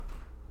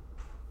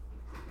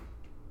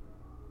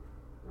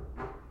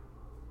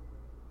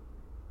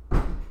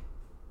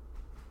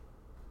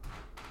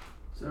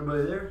Is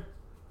anybody there?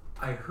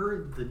 I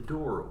heard the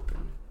door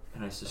open,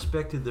 and I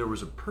suspected there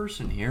was a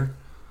person here.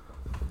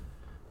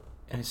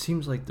 And it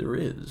seems like there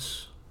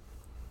is.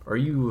 Are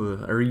you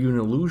an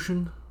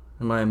illusion?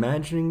 Am I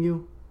imagining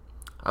you?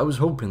 I was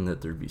hoping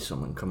that there'd be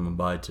someone coming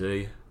by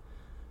today.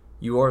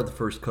 You are the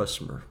first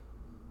customer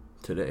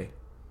today.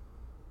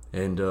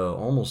 And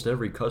almost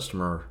every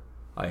customer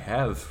I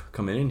have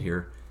coming in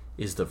here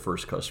is the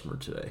first customer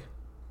today.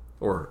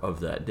 Or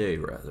of that day,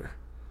 rather.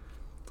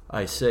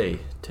 I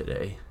say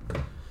today,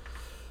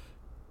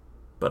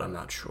 but I'm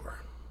not sure.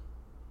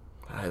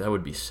 That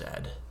would be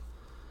sad.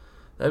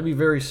 That would be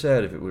very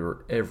sad if it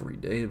were every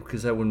day,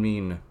 because that would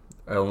mean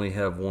I only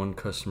have one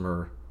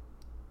customer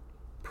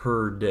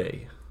per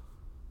day.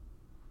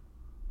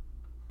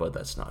 But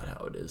that's not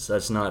how it is.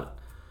 That's not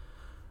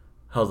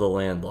how the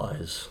land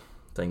lies.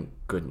 Thank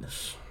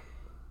goodness.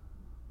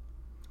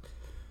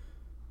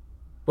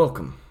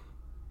 Welcome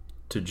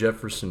to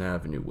Jefferson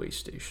Avenue Way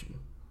Station.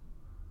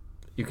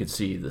 You can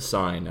see the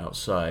sign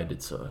outside.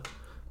 It's a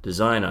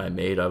design I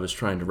made. I was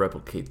trying to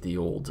replicate the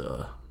old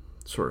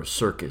sort of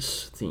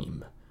circus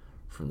theme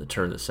from the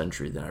turn of the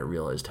century. Then I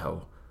realized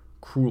how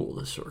cruel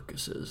the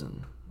circus is,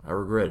 and I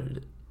regretted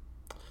it.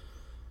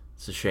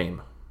 It's a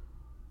shame.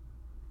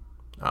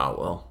 Ah,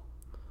 well.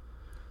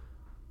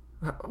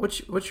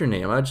 What's your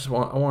name? I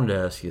wanted to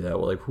ask you that.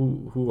 Well, like,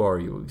 who are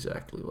you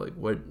exactly? Like,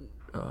 what?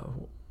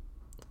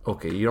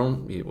 Okay, you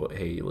don't.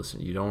 Hey, listen,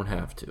 you don't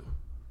have to.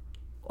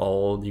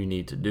 All you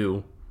need to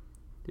do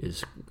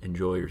is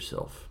enjoy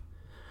yourself.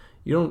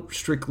 You don't,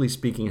 strictly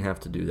speaking, have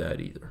to do that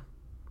either.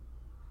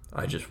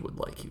 I just would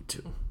like you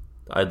to.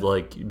 I'd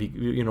like,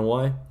 you know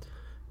why?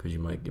 Because you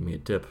might give me a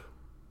tip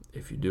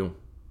if you do.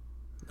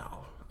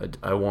 No,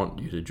 I want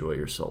you to enjoy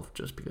yourself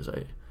just because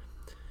I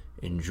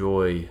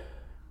enjoy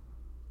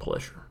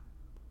pleasure.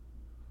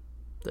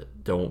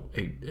 Don't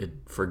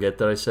forget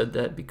that I said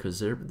that, because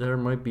there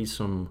might be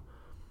some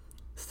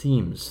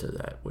themes to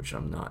that which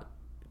I'm not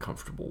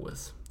comfortable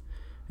with.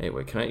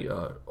 Anyway, can I?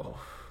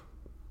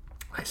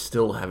 I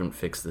still haven't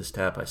fixed this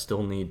tap. I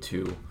still need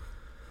to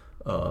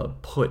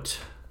put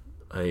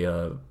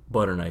a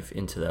butter knife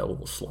into that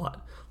little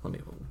slot. Let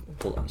me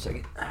hold on a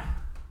second.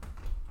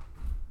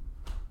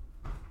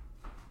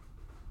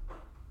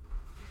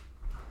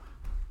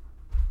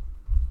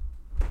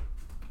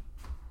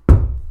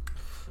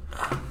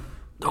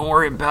 Don't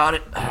worry about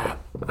it.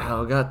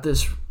 I got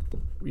this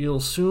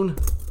real soon.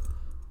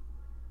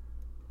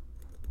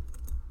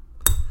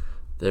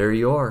 There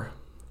you are.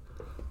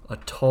 A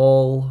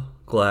tall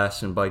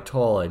glass, and by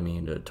tall I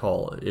mean a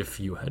tall if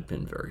you had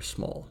been very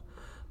small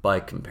by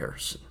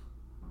comparison.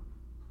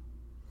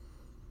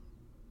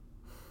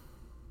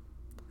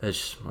 That's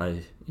just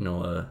my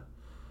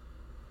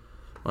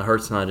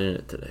heart's not in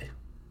it today.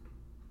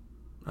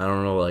 I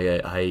don't know,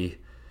 like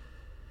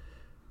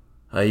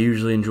I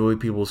usually enjoy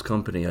people's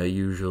company. I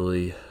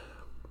usually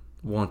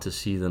want to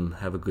see them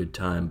have a good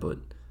time, but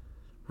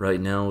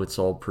right now it's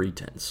all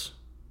pretense.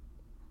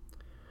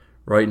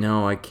 Right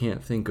now I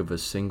can't think of a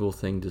single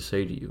thing to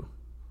say to you.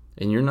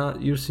 And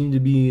you seem to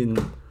be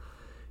in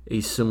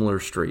a similar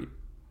strait.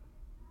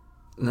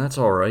 And that's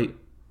alright.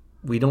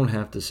 We don't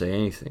have to say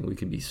anything. We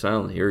could be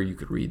silent here. You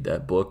could read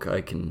that book.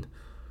 I can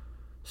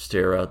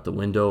stare out the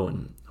window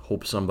and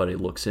hope somebody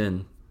looks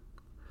in.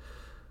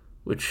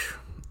 Which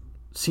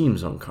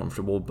seems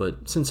uncomfortable,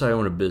 but since I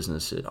own a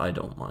business, I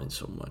don't mind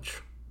so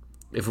much.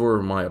 If it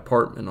were my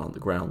apartment on the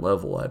ground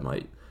level, I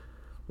might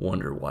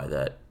wonder why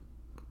that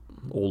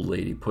old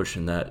lady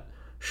pushing that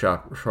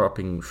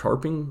shopping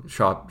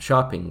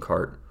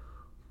cart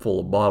full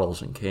of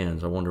bottles and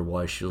cans, I wonder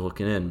why she's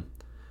looking in.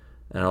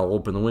 And I'll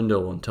open the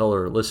window and tell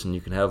her, listen, you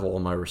can have all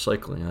my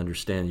recycling. I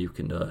understand you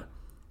can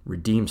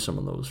redeem some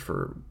of those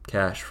for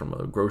cash from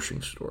a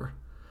grocery store.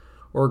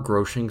 Or a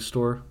grocery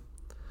store.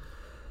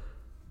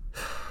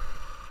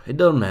 It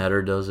doesn't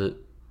matter, does it?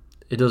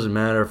 It doesn't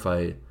matter if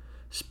I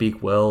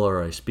speak well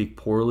or I speak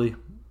poorly.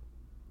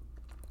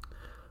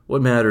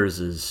 What matters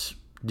is,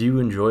 do you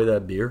enjoy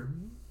that beer?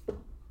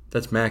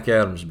 That's Mac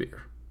Adams'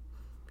 beer.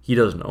 He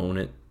doesn't own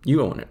it.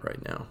 You own it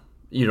right now.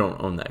 You don't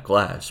own that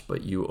glass,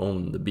 but you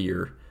own the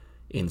beer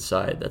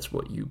inside. That's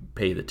what you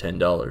pay the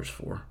 $10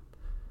 for.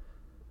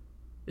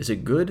 Is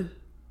it good?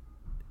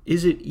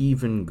 Is it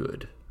even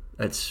good?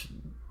 That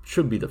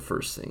should be the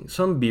first thing.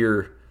 Some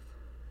beer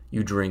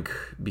you drink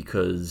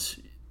because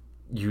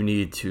you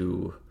need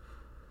to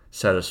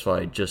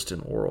satisfy just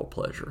an oral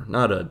pleasure,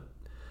 not a,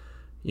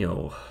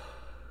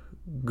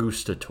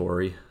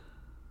 gustatory.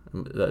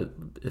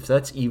 If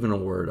that's even a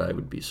word, I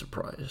would be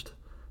surprised.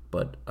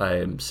 But I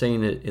am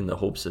saying it in the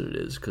hopes that it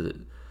is, because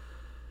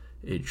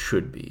it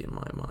should be in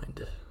my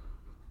mind.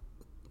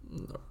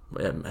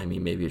 I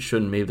mean, maybe it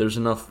shouldn't. Maybe there's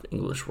enough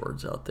English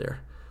words out there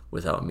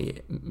without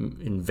me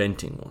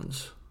inventing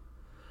ones.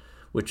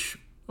 Which,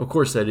 of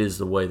course, that is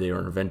the way they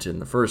are invented in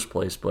the first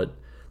place, but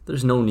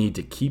there's no need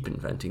to keep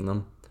inventing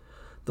them.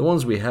 The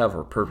ones we have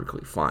are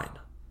perfectly fine.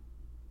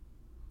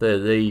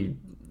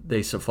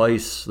 They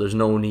suffice. There's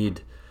no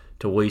need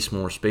to waste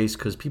more space,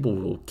 because people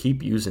will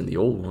keep using the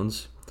old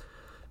ones.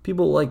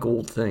 People like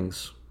old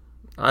things.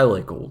 I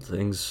like old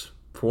things.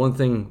 For one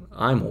thing,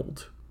 I'm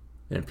old.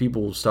 And if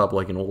people stop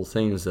liking old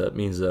things, that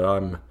means that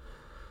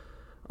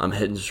I'm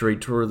heading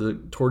straight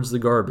towards the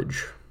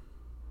garbage.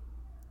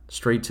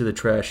 Straight to the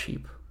trash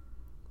heap.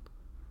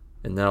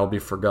 And that'll be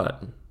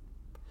forgotten.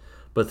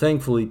 But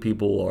thankfully,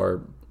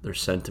 they're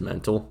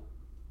sentimental.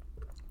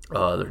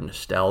 They're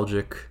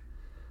nostalgic.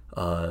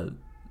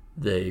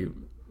 They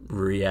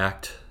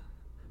react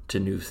to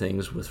new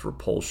things with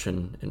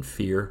repulsion and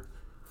fear.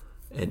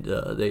 And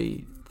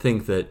they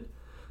think that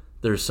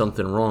there's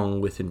something wrong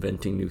with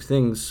inventing new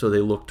things, so they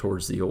look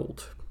towards the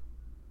old.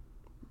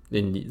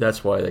 And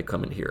that's why they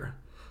come in here.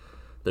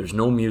 There's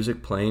no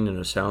music playing in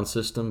a sound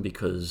system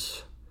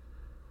because,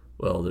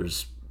 well,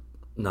 there's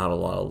not a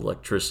lot of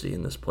electricity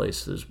in this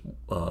place. There's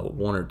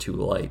one or two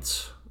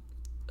lights.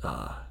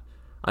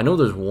 I know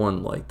there's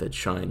one light that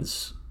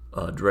shines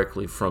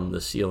directly from the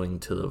ceiling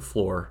to the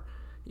floor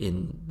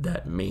in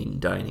that main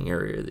dining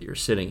area that you're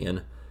sitting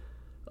in.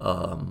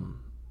 But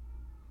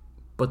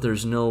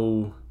there's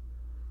no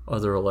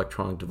other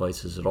electronic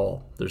devices at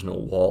all. There's no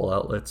wall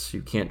outlets.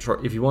 You can't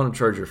if you want to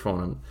charge your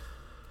phone, I'm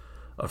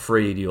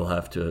afraid you'll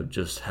have to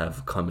just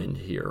have come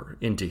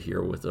into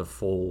here with a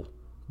full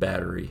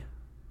battery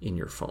in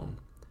your phone.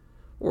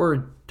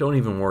 Or don't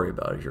even worry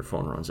about it if your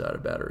phone runs out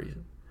of battery.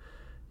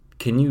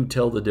 Can you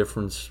tell the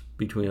difference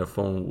between a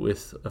phone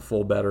with a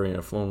full battery and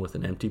a phone with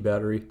an empty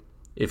battery?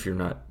 If you're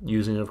not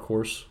using it, of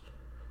course.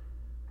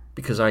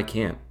 Because I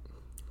can't.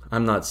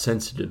 I'm not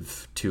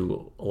sensitive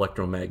to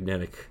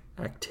electromagnetic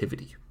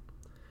activity.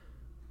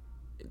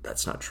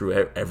 That's not true.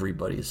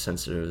 Everybody is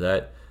sensitive to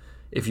that.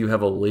 If you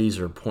have a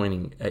laser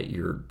pointing at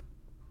your,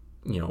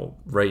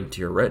 right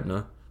into your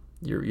retina,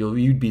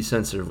 you'd be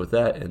sensitive with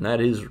that, and that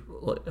is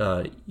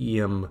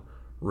EM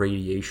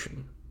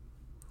radiation.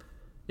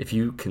 If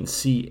you can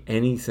see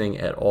anything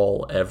at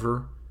all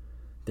ever,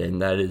 then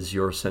that is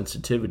your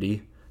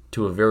sensitivity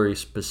to a very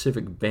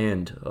specific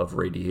band of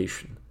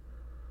radiation.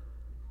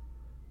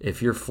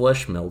 If your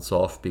flesh melts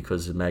off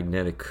because the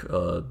magnetic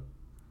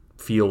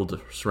field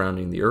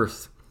surrounding the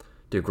Earth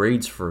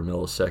degrades for a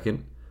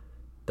millisecond,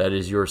 that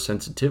is your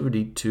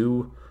sensitivity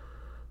to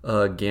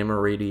gamma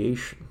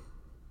radiation.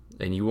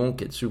 And you won't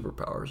get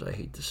superpowers, I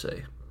hate to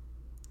say.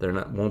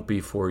 Won't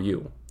be for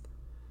you.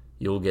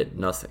 You'll get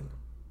nothing.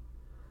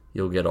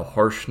 You'll get a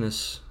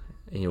harshness,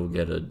 and you'll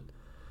get a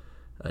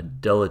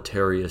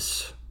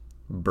deleterious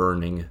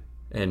burning,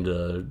 and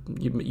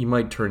you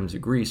might turn into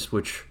grease,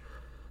 which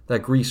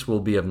that grease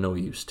will be of no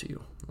use to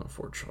you,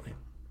 unfortunately.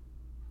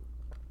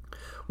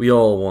 We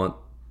all want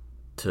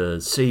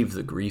to save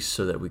the grease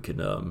so that we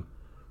can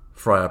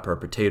fry up our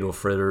potato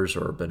fritters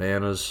or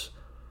bananas,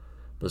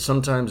 but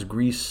sometimes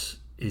grease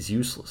is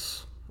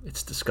useless.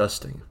 It's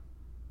disgusting.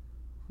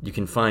 You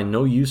can find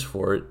no use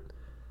for it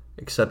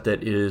except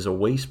that it is a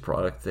waste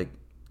product that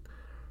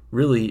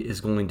really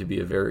is going to be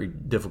a very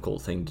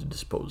difficult thing to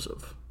dispose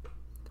of.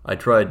 I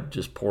tried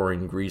just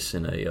pouring grease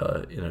in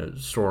a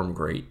storm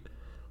grate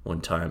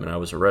one time, and I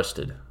was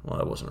arrested. Well,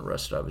 I wasn't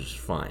arrested, I was just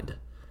fined.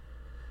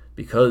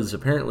 Because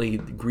apparently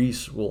the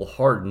grease will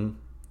harden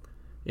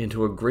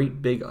into a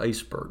great big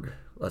iceberg.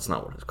 That's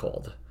not what it's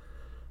called.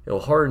 It'll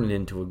harden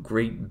into a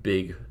great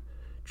big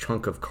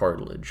chunk of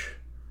cartilage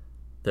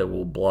that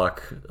will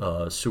block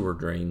sewer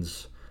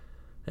drains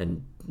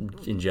and,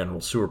 in general,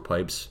 sewer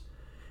pipes,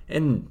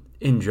 and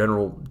in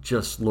general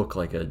just look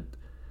like a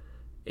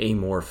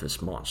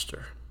amorphous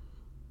monster.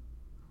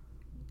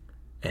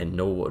 And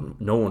no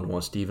one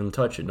wants to even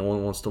touch it. No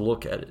one wants to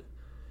look at it.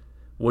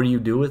 What do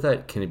you do with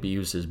that? Can it be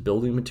used as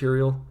building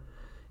material?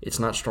 It's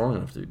not strong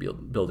enough to be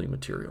building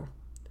material.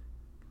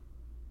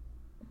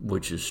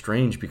 Which is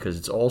strange because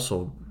it's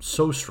also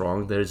so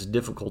strong that it's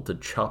difficult to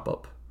chop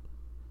up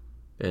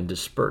and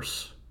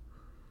disperse.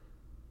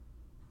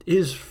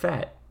 Is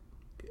fat,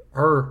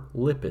 are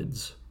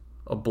lipids,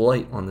 a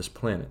blight on this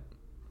planet?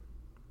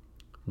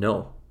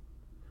 No.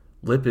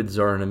 Lipids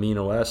are an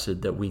amino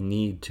acid that we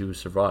need to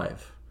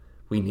survive.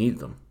 We need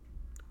them.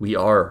 We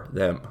are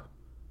them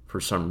for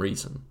some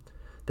reason.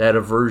 That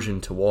aversion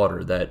to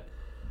water, that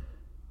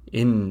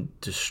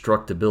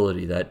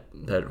indestructibility, that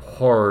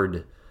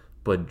hard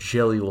but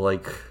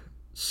jelly-like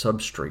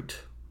substrate,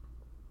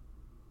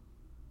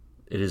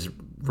 it is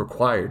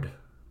required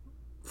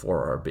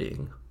for our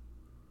being.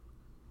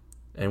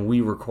 And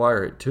we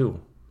require it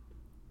too.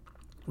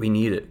 We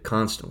need it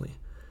constantly.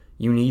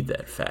 You need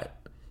that fat,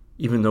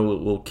 even though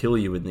it will kill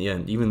you in the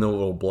end, even though it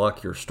will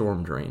block your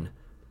storm drain,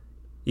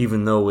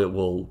 even though it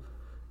will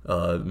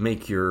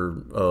make your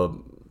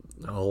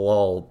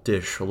halal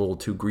dish a little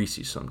too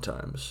greasy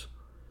sometimes.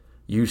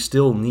 You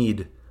still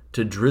need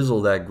to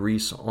drizzle that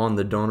grease on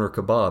the doner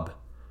kebab.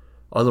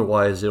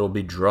 Otherwise, it'll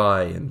be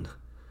dry and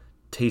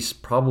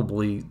taste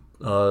probably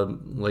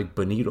like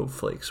bonito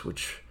flakes,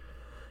 which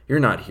you're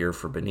not here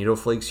for bonito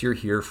flakes. You're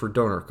here for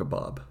doner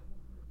kebab,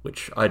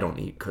 which I don't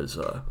eat because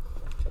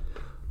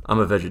I'm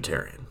a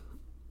vegetarian.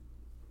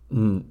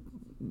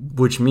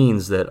 Which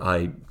means that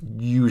I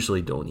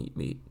usually don't eat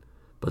meat.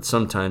 But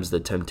sometimes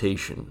the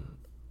temptation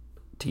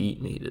to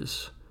eat meat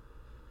is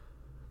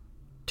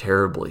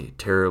terribly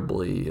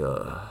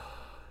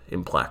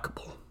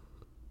implacable.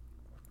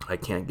 I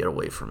can't get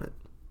away from it.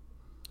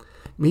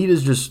 Meat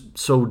is just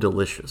so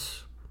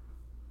delicious.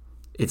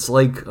 It's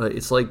like an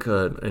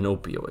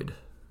opioid.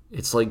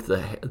 It's like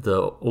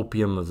the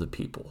opium of the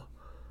people.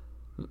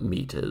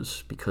 Meat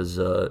is, because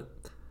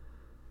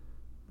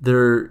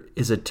there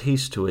is a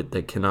taste to it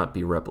that cannot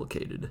be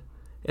replicated,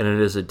 and it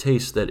is a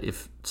taste that,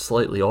 if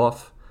slightly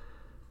off,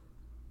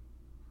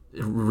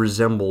 it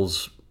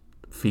resembles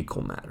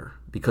fecal matter,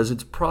 because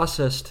it's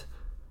processed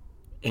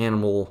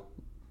animal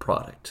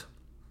product.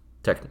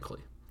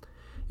 Technically,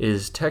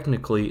 is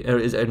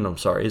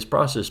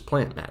processed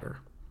plant matter.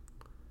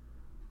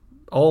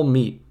 All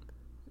meat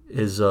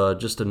is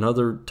just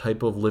another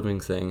type of living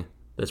thing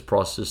that's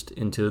processed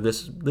into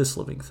this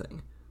living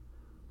thing.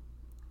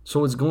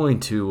 So it's going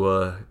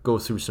to go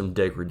through some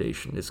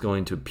degradation. It's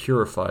going to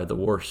purify the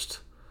worst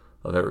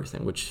of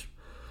everything, which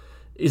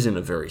isn't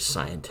a very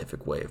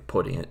scientific way of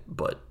putting it,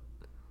 but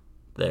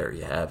there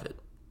you have it.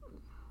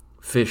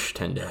 Fish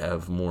tend to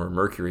have more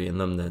mercury in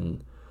them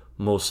than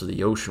most of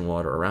the ocean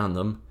water around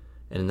them,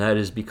 and that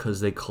is because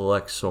they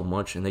collect so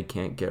much and they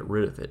can't get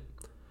rid of it.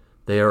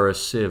 They are a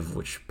sieve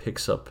which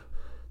picks up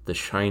the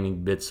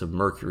shining bits of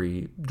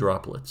mercury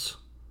droplets.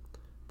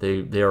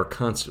 They are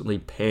constantly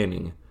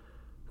panning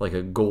like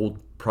a gold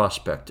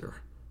prospector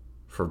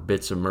for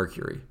bits of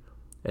mercury,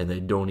 and they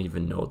don't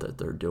even know that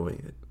they're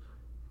doing it.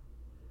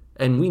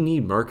 And we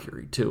need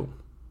mercury too.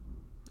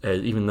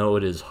 Even though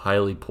it is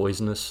highly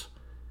poisonous,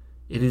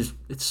 it's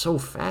so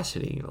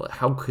fascinating.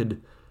 How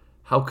could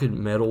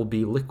metal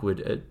be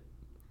liquid at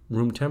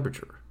room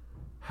temperature?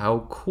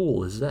 How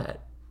cool is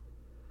that?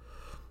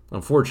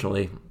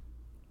 Unfortunately,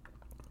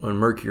 when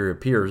mercury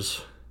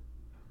appears,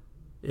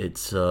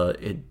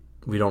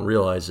 we don't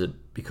realize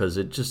it, because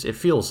it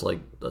feels like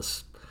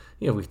us.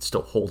 We can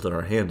still hold it in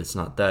our hand. It's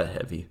not that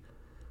heavy,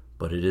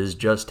 but it is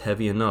just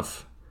heavy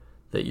enough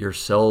that your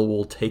cell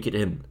will take it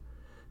in,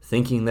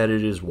 thinking that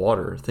it is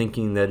water,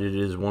 thinking that it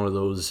is one of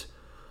those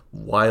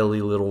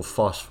wily little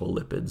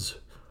phospholipids,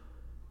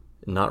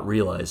 not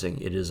realizing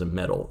it is a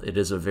metal. It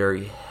is a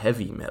very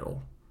heavy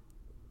metal,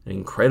 an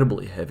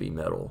incredibly heavy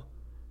metal.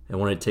 And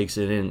when it takes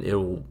it in, it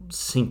will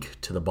sink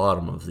to the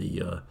bottom of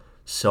the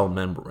cell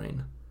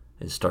membrane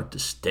and start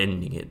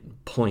distending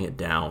it, pulling it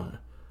down,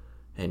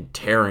 and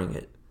tearing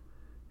it.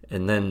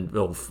 And then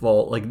it'll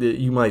fall.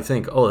 You might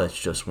think, oh, that's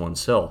just one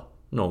cell.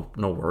 No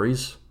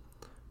worries.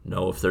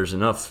 No, if there's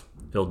enough,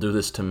 it'll do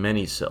this to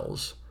many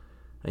cells,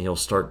 and you'll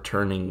start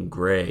turning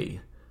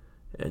gray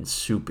and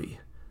soupy.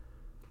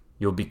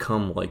 You'll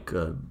become like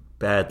a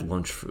bad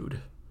lunch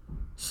food,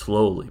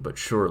 slowly but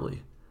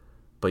surely.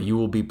 But you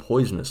will be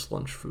poisonous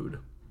lunch food.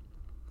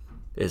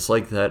 It's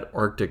like that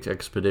Arctic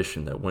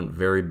expedition that went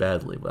very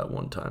badly at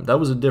one time. That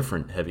was a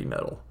different heavy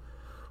metal,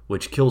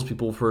 which kills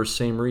people for the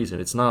same reason.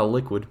 It's not a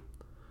liquid,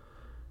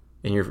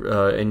 and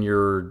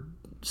your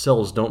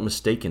cells don't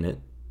mistake it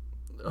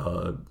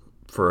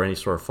for any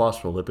sort of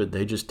phospholipid.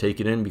 They just take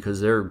it in because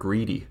they're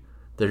greedy.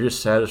 They're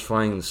just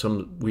satisfying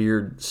some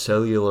weird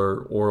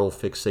cellular oral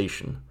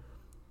fixation.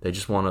 They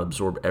just want to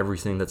absorb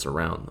everything that's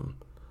around them.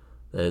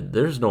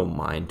 There's no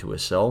mind to a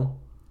cell.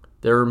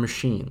 There are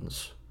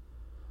machines.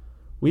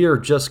 We are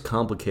just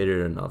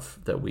complicated enough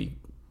that we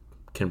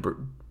can,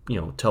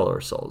 tell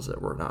ourselves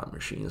that we're not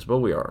machines, but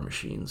we are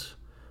machines.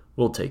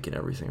 We'll take in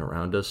everything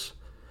around us.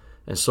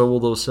 And so will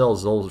those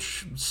cells. They'll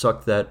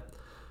suck that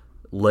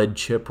lead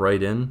chip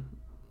right in,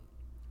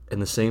 and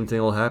the same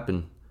thing will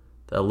happen.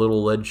 That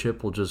little lead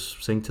chip will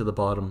just sink to the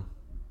bottom.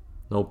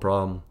 No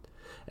problem.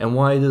 And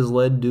why does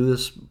lead do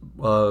this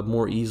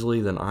more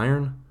easily than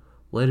iron?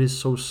 Lead is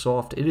so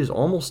soft. It is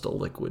almost a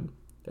liquid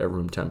at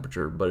room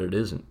temperature, but it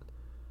isn't.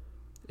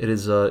 It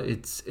is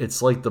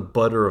it's like the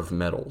butter of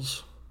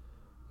metals,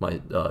 my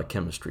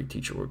chemistry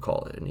teacher would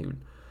call it, and he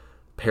would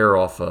pare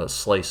off a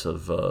slice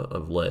of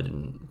lead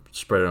and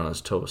spread it on his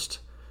toast,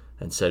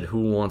 and said,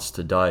 "Who wants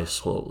to die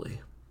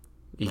slowly?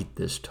 Eat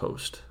this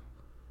toast."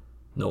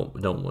 No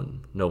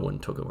one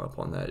took him up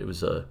on that. It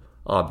was a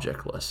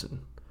object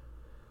lesson,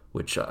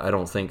 which I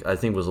think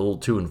was a little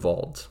too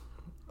involved.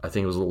 I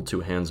think it was a little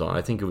too hands-on.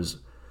 I think it was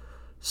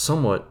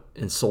somewhat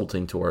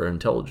insulting to our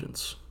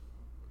intelligence.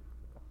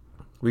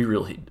 We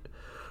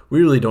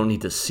really don't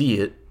need to see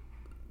it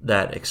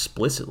that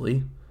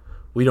explicitly.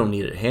 We don't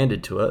need it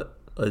handed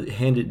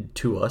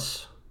to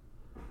us.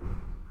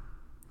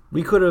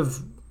 We could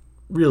have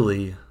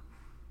really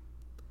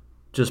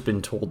just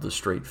been told the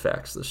straight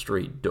facts, the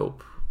straight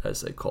dope,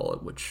 as they call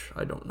it, which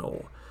I don't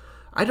know.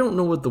 I don't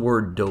know what the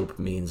word dope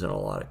means in a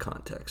lot of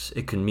contexts.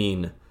 It can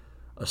mean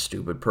a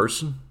stupid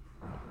person.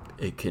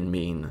 It can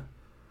mean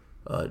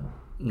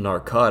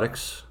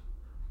narcotics.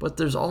 But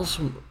there's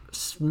also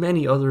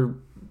many other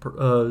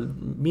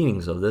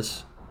meanings of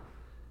this.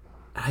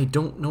 I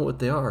don't know what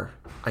they are.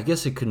 I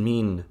guess it could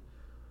mean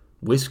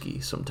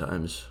whiskey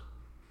sometimes.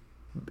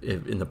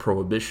 In the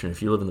Prohibition,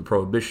 if you live in the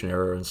Prohibition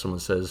era and someone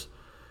says,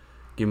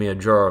 "Give me a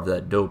jar of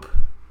that dope,"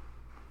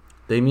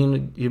 they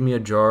mean give me a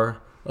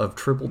jar of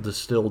triple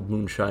distilled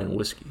moonshine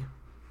whiskey.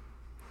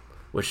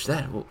 Which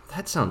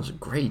that sounds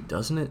great,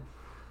 doesn't it?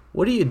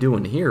 What are you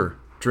doing here?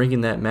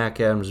 drinking that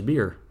Mac Adams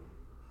beer.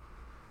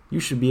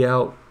 You should be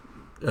out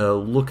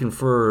looking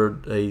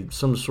for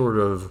some sort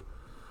of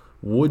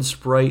wood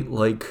sprite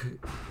like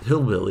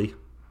hillbilly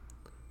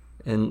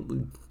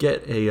and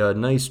get a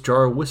nice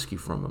jar of whiskey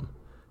from him.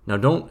 Now,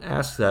 don't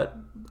ask that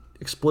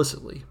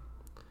explicitly.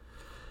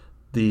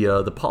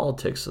 The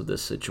politics of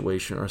this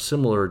situation are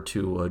similar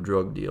to a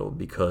drug deal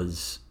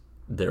because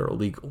they're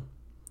illegal.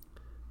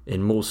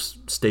 In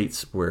most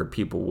states where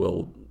people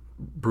will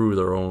brew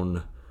their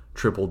own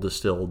triple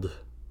distilled,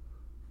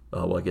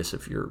 well, I guess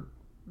if you're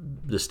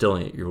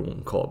distilling it, you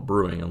won't call it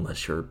brewing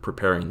unless you're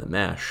preparing the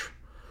mash.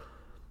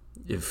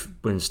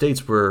 But in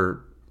states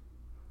where,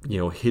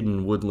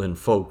 hidden woodland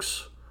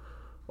folks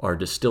are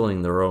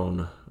distilling their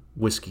own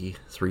whiskey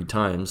 3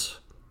 times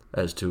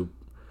as to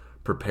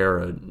prepare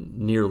a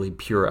nearly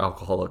pure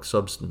alcoholic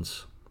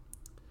substance,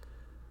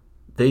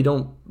 they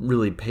don't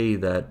really pay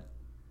that,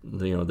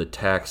 the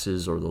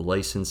taxes or the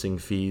licensing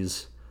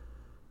fees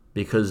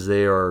because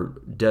they are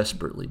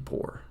desperately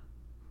poor.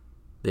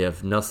 They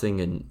have nothing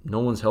and no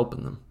one's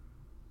helping them.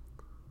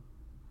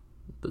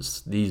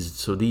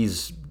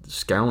 These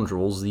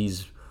scoundrels,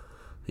 these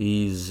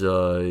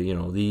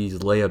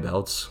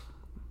layabouts,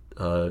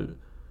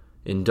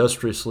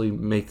 industriously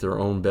make their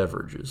own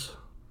beverages.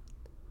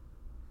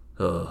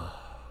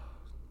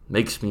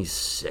 Makes me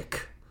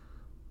sick.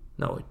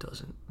 No, it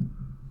doesn't.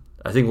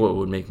 I think what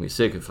would make me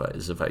sick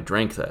is if I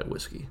drank that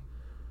whiskey.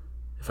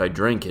 If I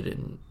drank it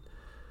and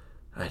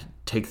I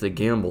take the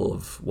gamble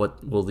of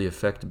what will the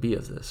effect be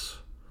of this.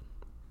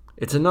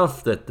 It's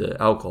enough that the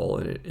alcohol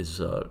in it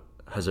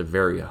has a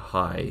very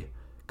high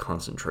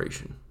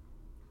concentration.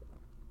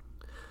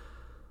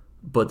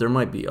 But there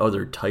might be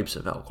other types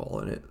of alcohol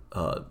in it,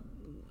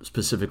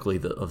 specifically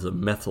of the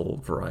methyl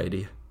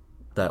variety,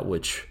 that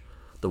which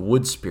the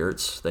wood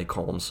spirits, they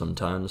call them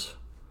sometimes,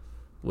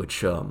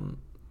 which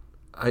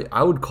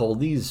I would call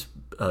these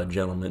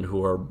gentlemen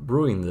who are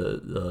brewing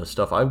the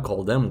stuff, I would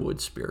call them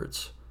wood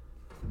spirits,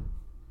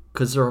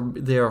 because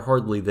they are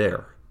hardly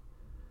there.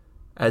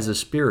 As a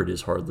spirit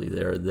is hardly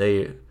there,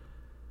 they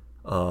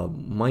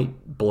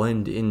might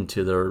blend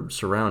into their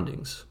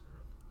surroundings.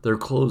 Their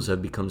clothes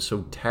have become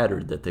so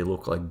tattered that they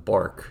look like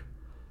bark.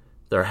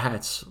 Their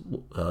hats,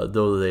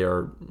 though they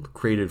are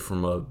created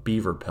from a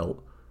beaver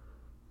pelt,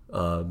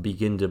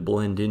 begin to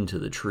blend into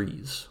the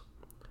trees.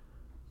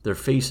 Their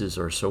faces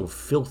are so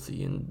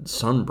filthy and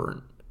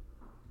sunburnt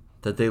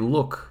that they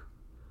look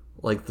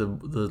like the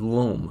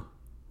loam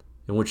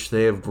in which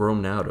they have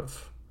grown out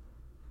of.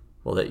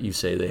 Well, that you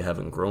say they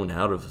haven't grown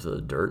out of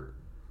the dirt.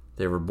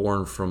 They were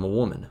born from a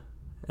woman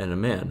and a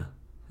man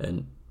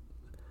and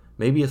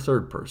maybe a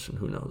third person,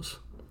 who knows.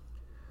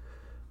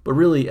 But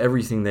really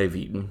everything they've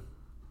eaten,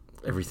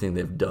 everything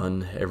they've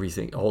done,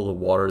 all the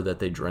water that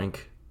they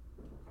drank,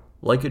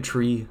 like a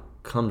tree,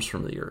 comes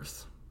from the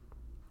earth.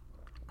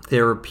 They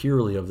are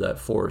purely of that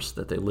forest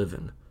that they live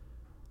in.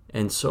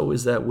 And so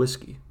is that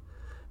whiskey.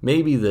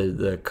 Maybe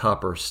the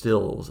copper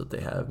stills that they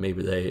have,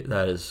 maybe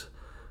that has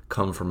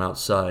come from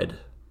outside.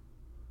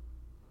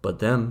 But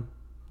them,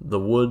 the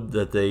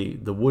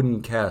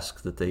wooden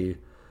cask that they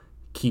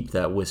keep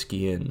that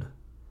whiskey in,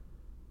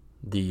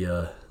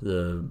 the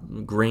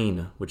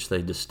grain which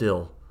they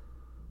distill,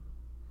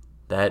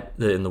 and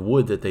the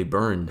wood that they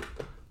burn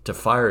to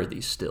fire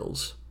these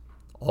stills,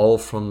 all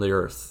from the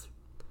earth.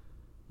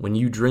 When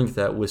you drink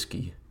that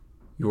whiskey,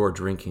 you are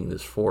drinking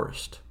this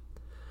forest.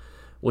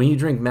 When you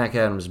drink Mac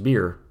Adams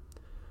beer,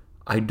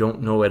 I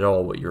don't know at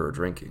all what you're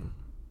drinking.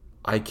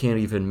 I can't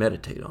even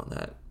meditate on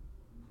that.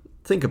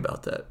 Think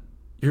about that.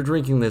 You're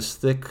drinking this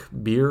thick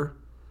beer.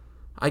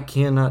 I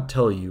cannot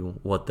tell you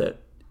what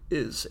that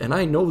is. And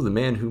I know the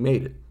man who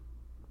made it.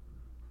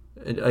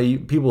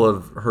 And people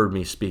have heard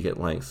me speak at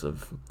length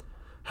of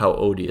how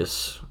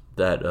odious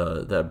that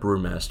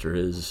brewmaster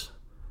is.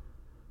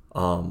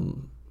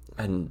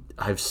 And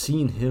I've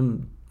seen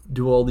him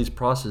do all these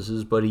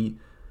processes, but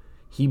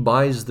he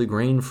buys the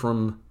grain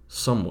from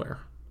somewhere.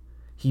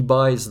 He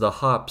buys the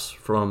hops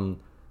from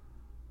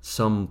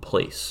some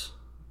place.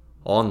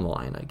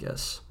 Online, I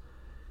guess.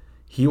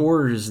 He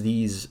orders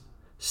these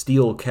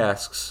steel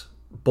casks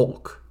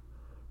bulk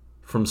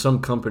from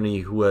some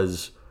company who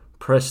has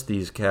pressed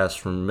these casks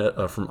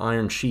from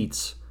iron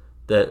sheets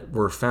that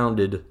were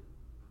founded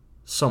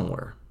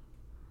somewhere.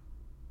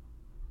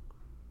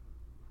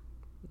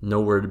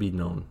 Nowhere to be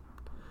known.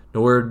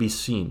 Nowhere to be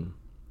seen.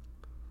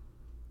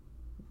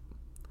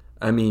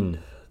 I mean,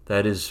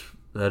 that is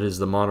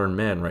the modern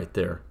man right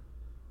there.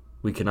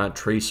 We cannot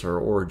trace our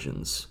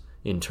origins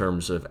in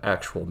terms of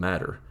actual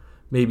matter.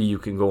 Maybe you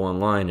can go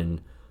online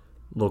and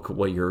look at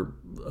what your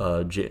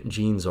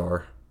genes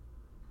are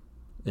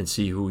and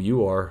see who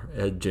you are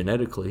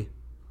genetically,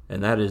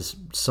 and that is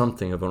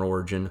something of an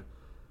origin.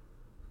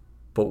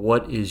 But where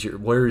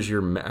does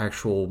your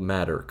actual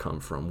matter come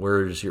from? What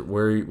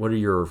are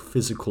your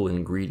physical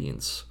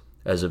ingredients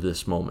as of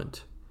this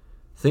moment?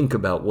 Think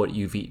about what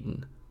you've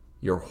eaten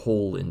your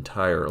whole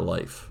entire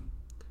life.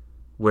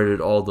 Where did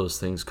all those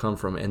things come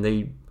from?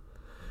 And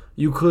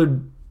you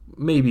could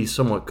maybe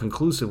somewhat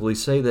conclusively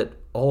say that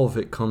all of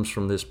it comes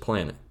from this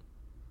planet.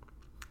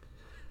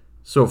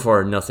 So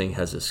far, nothing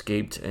has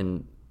escaped,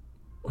 and,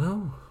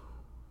 well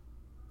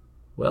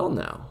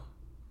now.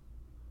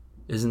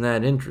 Isn't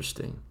that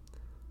interesting?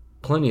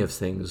 Plenty of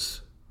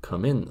things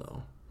come in,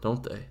 though,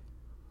 don't they?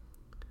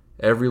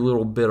 Every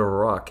little bit of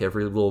rock,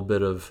 every little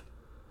bit of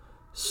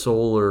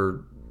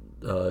solar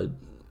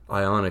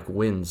ionic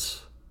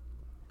winds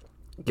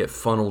get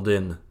funneled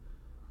in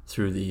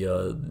through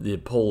the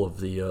pole of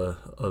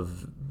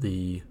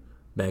the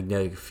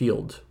magnetic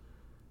field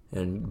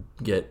and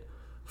get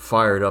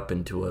fired up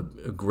into a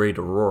great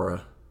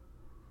aurora.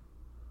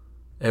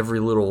 Every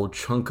little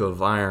chunk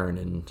of iron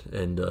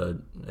and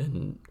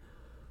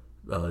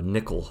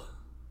nickel,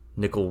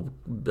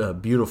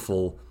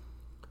 beautiful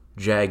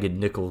jagged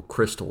nickel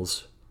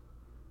crystals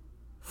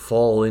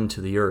fall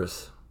into the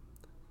earth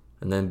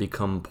and then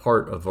become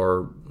part of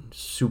our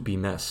soupy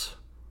mess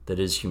that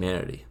is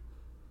humanity.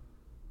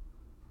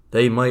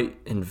 They might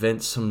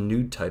invent some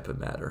new type of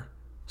matter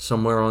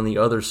somewhere on the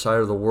other side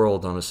of the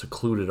world on a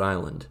secluded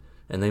island,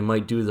 and they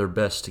might do their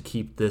best to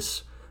keep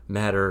this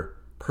matter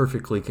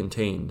perfectly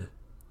contained.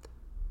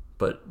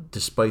 But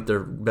despite their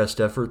best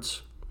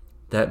efforts,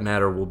 that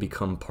matter will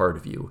become part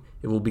of you.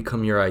 It will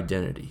become your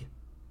identity.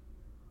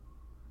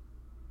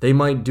 They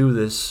might do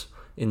this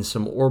in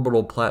some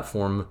orbital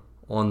platform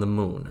on the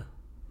moon.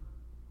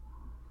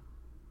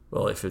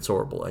 Well, if it's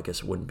orbital, I guess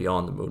it wouldn't be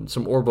on the moon.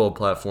 Some orbital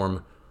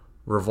platform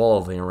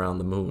revolving around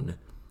the moon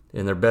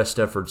in their best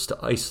efforts to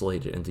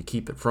isolate it and to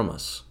keep it from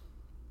us.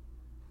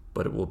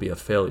 But it will be a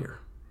failure.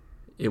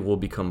 It will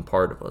become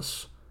part of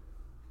us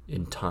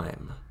in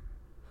time.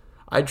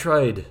 I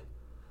tried,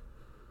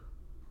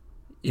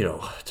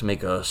 to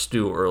make a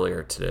stew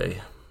earlier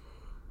today.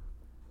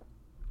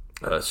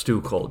 A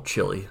stew called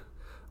chili.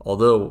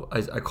 Although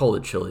I called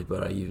it chili,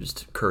 but I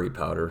used curry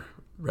powder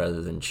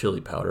rather than chili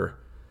powder.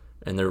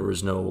 And there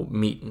was no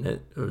meat in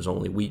it. It was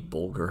only wheat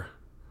bulgur.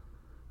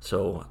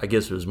 So I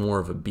guess it was more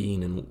of a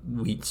bean and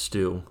wheat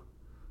stew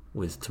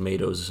with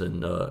tomatoes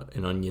and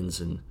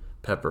onions and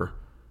pepper.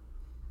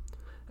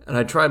 And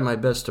I tried my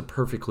best to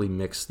perfectly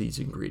mix these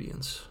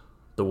ingredients,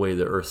 the way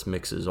the earth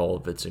mixes all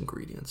of its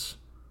ingredients.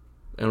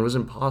 And it was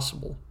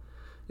impossible.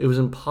 It was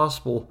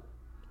impossible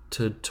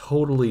to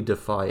totally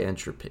defy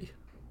entropy.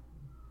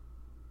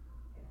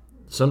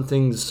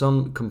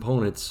 Some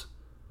components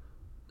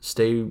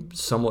stay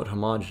somewhat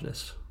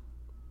homogeneous.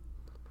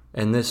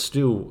 And this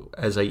stew,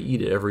 as I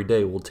eat it every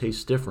day, will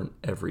taste different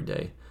every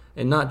day.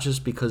 And not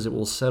just because it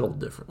will settle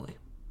differently.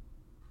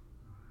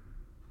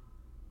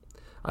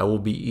 I will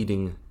be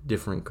eating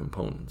different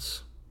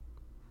components.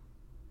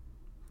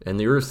 And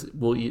the earth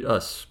will eat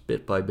us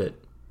bit by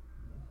bit.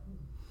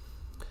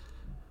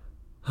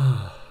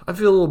 I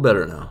feel a little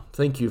better now.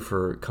 Thank you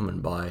for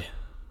coming by.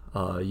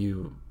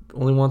 You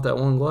only want that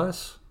one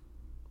glass?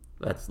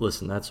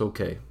 That's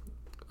okay.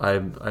 I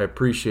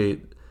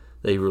appreciate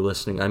that you were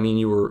listening. I mean,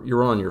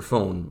 you're on your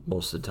phone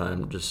most of the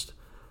time, just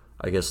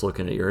I guess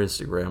looking at your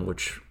Instagram,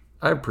 which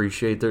I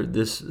appreciate. I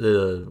was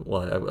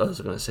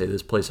going to say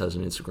this place has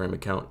an Instagram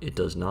account. It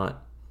does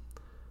not.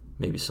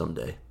 Maybe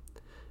someday.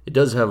 It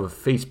does have a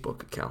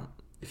Facebook account.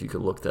 If you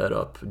could look that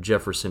up,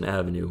 Jefferson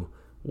Avenue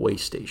Way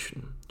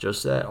Station.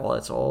 Just that.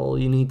 That's all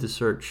you need to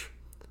search,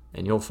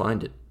 and you'll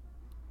find it.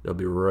 It'll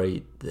be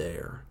right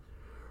there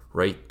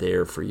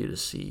for you to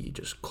see.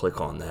 Just click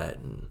on that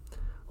and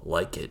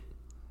like it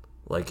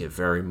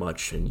very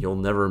much, and you'll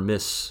never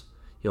miss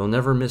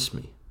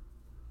me.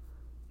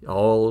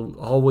 I'll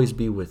always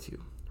be with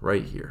you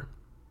right here.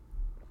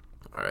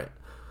 All right.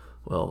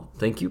 Well,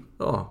 thank you.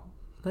 Oh,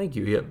 thank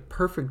you. Yeah,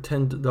 perfect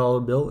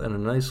 $10 bill and a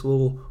nice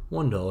little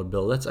 $1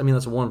 bill. That's a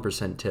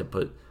 1% tip,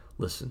 but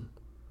listen,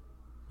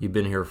 you've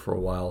been here for a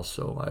while,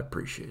 so I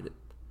appreciate it.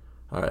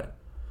 All right.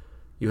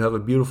 You have a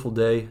beautiful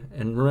day,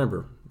 and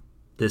remember,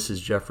 this is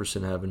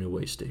Jefferson Avenue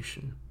Way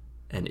Station,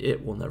 and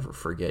it will never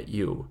forget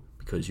you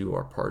because you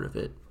are part of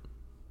it.